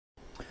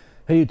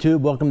Hey YouTube,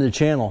 welcome to the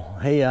channel.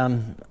 Hey,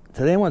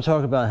 today I want to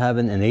talk about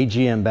having an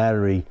AGM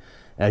battery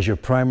as your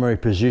primary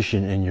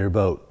position in your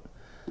boat.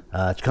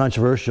 It's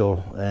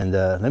controversial, and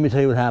let me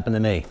tell you what happened to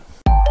me.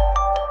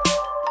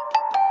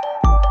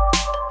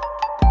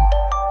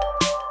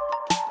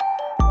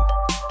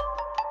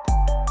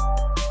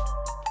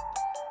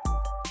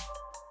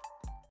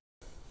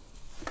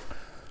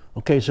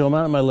 Okay, so I'm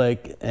out on my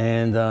lake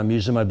and I'm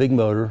using my big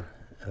motor,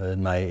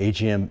 my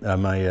AGM,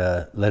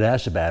 my lead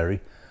acid battery.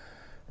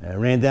 I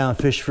ran down,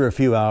 fished for a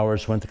few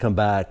hours, went to come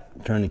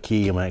back, turned the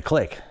key, and went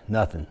click,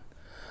 nothing.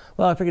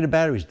 Well, I figured the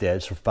battery's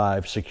dead, so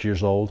 5, 6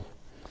 years old.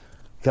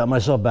 Got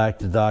myself back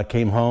to the dock,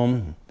 came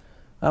home.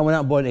 I went out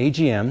and bought an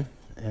AGM,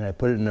 and I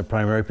put it in the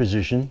primary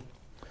position.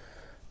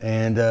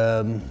 And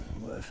I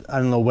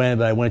don't know when,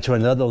 but I went to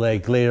another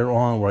lake later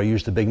on where I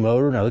used the big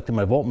motor, and I looked at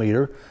my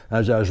voltmeter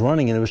as I was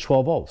running, and it was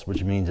 12 volts,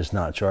 which means it's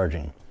not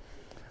charging.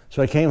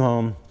 So I came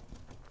home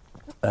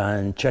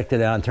and checked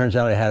it out, and turns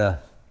out I had a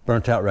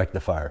burnt out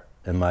rectifier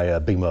in my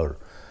big motor.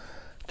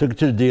 Took it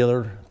to the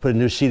dealer, put a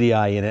new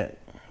CDI in it,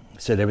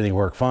 said everything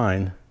worked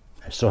fine.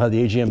 I still had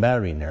the AGM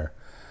battery in there.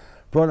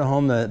 Brought it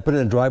home, put it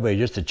in the driveway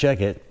just to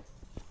check it.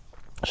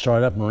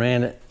 Started up and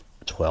ran it,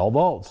 12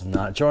 volts,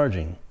 not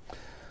charging.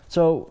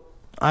 So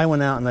I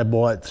went out and I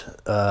bought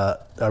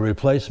a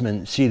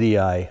replacement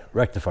CDI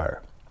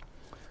rectifier.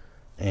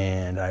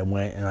 And I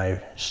went and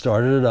I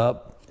started it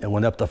up. It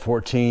went up to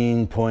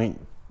 14 point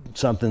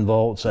something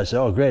volts. I said,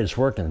 oh great, it's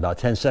working. About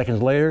 10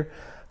 seconds later,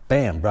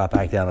 bam, brought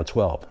back down to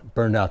 12,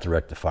 burned out the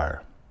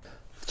rectifier.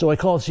 So I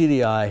called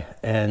CDI,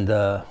 and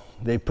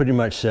they pretty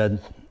much said,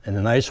 in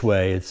a nice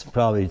way, it's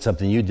probably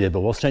something you did,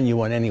 but we'll send you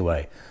one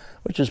anyway,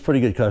 which is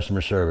pretty good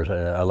customer service.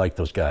 I like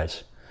those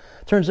guys.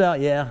 Turns out,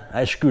 yeah,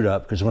 I screwed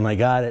up, because when I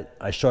got it,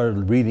 I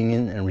started reading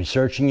it and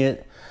researching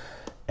it,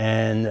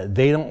 and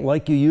they don't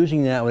like you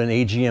using that with an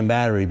AGM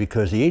battery,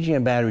 because the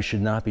AGM battery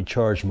should not be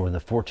charged more than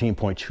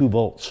 14.2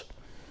 volts.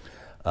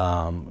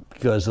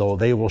 Because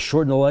they will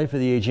shorten the life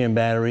of the AGM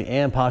battery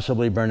and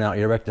possibly burn out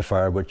your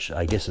rectifier, which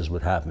I guess is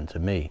what happened to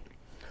me.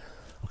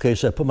 Okay,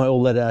 so I put my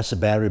old lead acid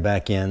battery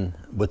back in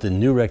with the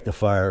new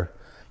rectifier,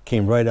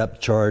 came right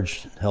up,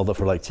 charged, held it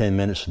for like 10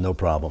 minutes, no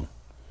problem.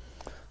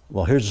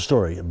 Well, here's the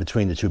story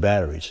between the two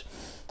batteries.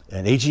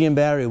 An AGM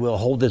battery will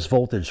hold its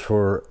voltage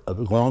for a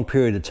long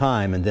period of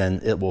time and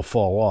then it will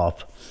fall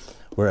off,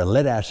 where a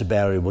lead acid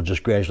battery will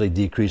just gradually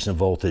decrease in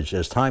voltage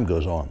as time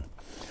goes on.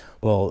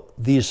 Well,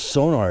 these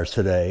sonars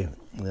today,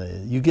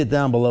 you get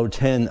down below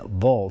 10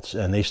 volts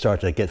and they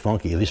start to get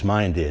funky, at least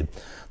mine did.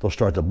 They'll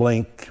start to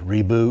blink,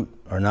 reboot,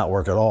 or not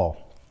work at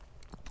all.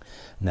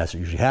 And that's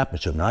what usually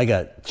happens to them. Now I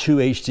got 2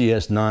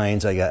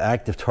 HDS9s, I got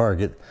active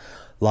target,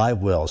 live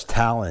wells,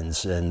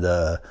 talons, and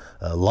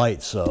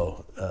lights.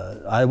 So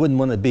I wouldn't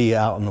want to be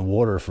out in the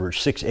water for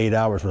 6, 8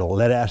 hours with a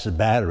lead acid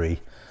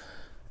battery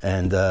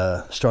and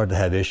start to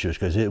have issues,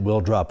 because it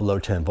will drop below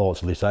 10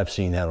 volts, at least I've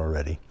seen that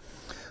already.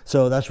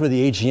 So that's where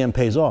the AGM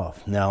pays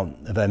off. Now,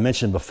 if I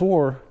mentioned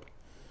before,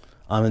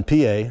 I'm in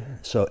PA,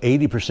 so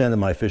 80% of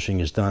my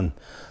fishing is done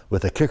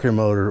with a kicker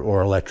motor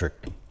or electric.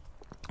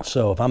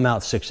 So if I'm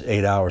out 6,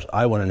 8 hours,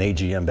 I want an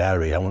AGM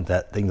battery. I want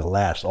that thing to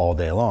last all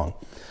day long.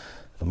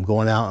 If I'm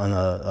going out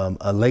on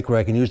a lake where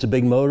I can use the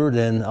big motor,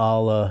 then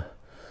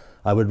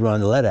I would run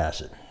the lead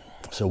acid.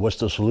 So what's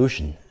the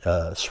solution?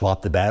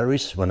 Swap the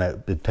batteries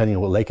depending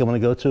on what lake I'm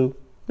going to go to?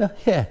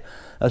 Yeah,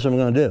 that's what I'm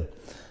going to do.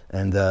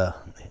 And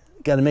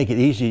got to make it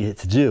easy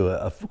to do,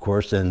 of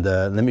course, and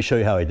let me show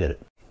you how I did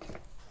it.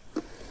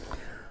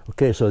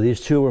 Okay, so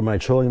these two are my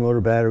trolling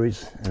motor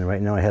batteries, and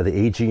right now I have the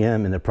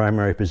AGM in the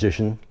primary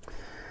position.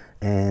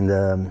 And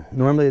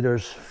normally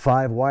there's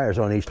 5 wires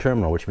on each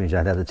terminal, which means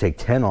I'd have to take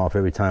 10 off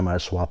every time I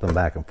swap them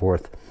back and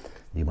forth.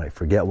 You might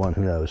forget one,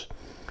 who knows.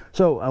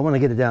 So I want to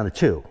get it down to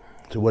 2.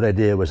 So what I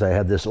did was I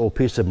had this old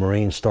piece of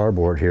marine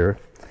starboard here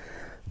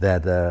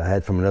that I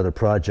had from another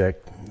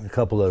project. A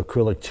couple of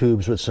acrylic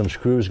tubes with some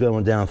screws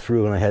going down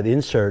through, and I had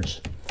inserts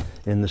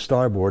in the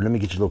starboard. Let me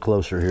get you a little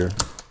closer here.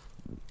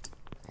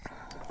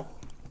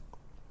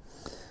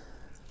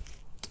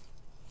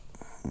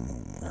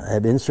 I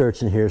have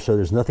inserts in here, so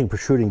there's nothing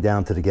protruding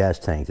down to the gas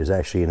tank. There's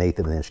actually an 1/8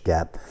 of an inch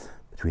gap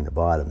between the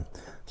bottom.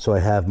 So I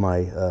have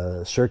my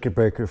circuit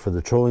breaker for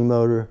the trolling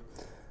motor,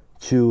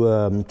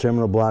 2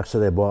 terminal blocks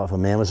that I bought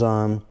from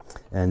Amazon,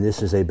 and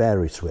this is a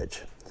battery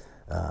switch.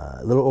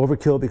 A little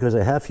overkill because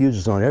I have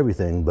fuses on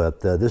everything, but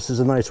this is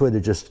a nice way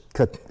to just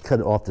cut it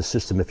off the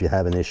system if you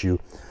have an issue.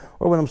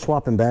 Or when I'm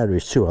swapping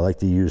batteries too, I like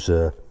to use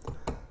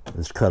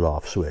this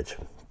cutoff switch.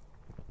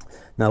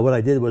 Now what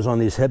I did was on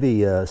these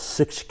heavy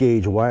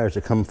 6-gauge wires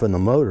that come from the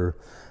motor,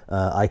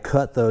 I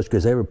cut those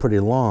because they were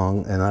pretty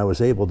long, and I was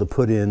able to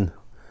put in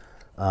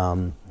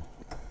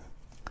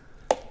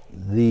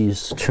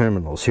these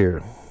terminals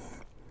here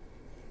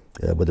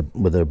with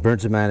a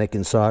Bernzomatic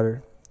and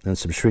solder and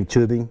some shrink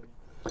tubing.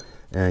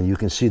 And you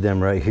can see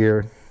them right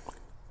here,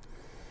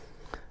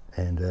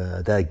 and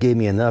that gave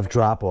me enough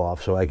drop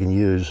off so I can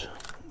use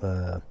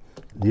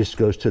this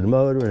goes to the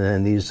motor, and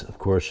then these of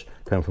course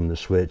come from the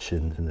switch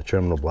and the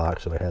terminal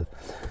block, so I have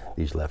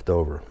these left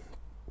over.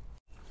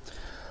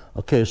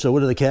 Okay, so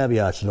what are the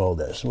caveats in all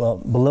this? Well,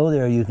 below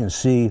there you can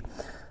see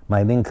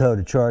my Ming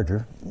coded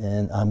charger,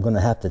 and I'm going to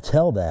have to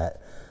tell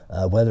that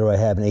whether I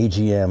have an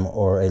AGM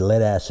or a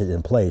lead acid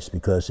in place,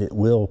 because it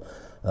will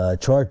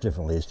charge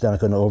differently. It's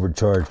not going to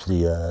overcharge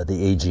the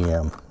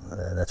AGM.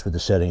 That's what the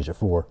settings are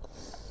for.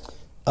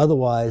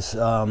 Otherwise,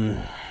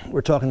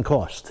 we're talking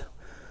cost.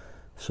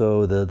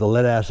 So the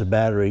lead acid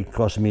battery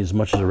costing me as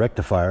much as a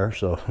rectifier,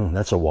 so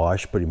that's a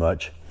wash pretty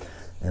much.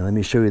 And let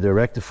me show you the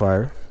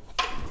rectifier.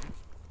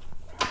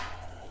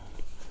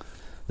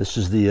 This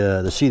is the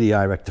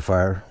CDI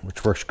rectifier,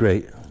 which works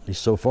great, at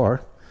least so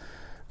far.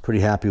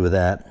 Pretty happy with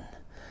that.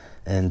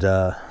 And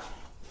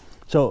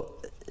so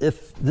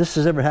if this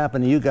has ever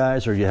happened to you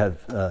guys, or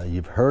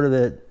you've heard of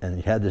it and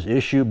you had this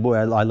issue, boy,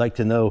 I'd like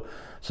to know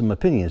some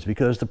opinions,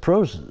 because the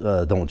pros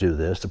don't do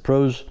this. The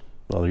pros,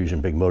 well, they're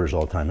using big motors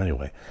all the time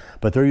anyway,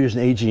 but they're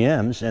using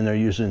AGMs and they're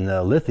using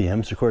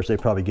lithiums. Of course, they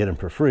probably get them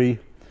for free,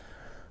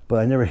 but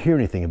I never hear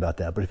anything about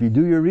that. But if you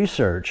do your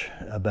research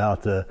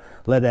about the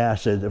lead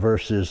acid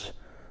versus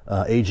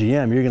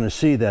AGM, you're going to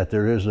see that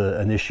there is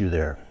an issue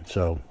there.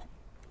 So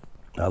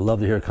I'd love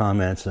to hear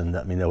comments and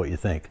let me know what you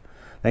think.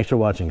 Thanks for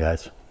watching,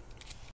 guys.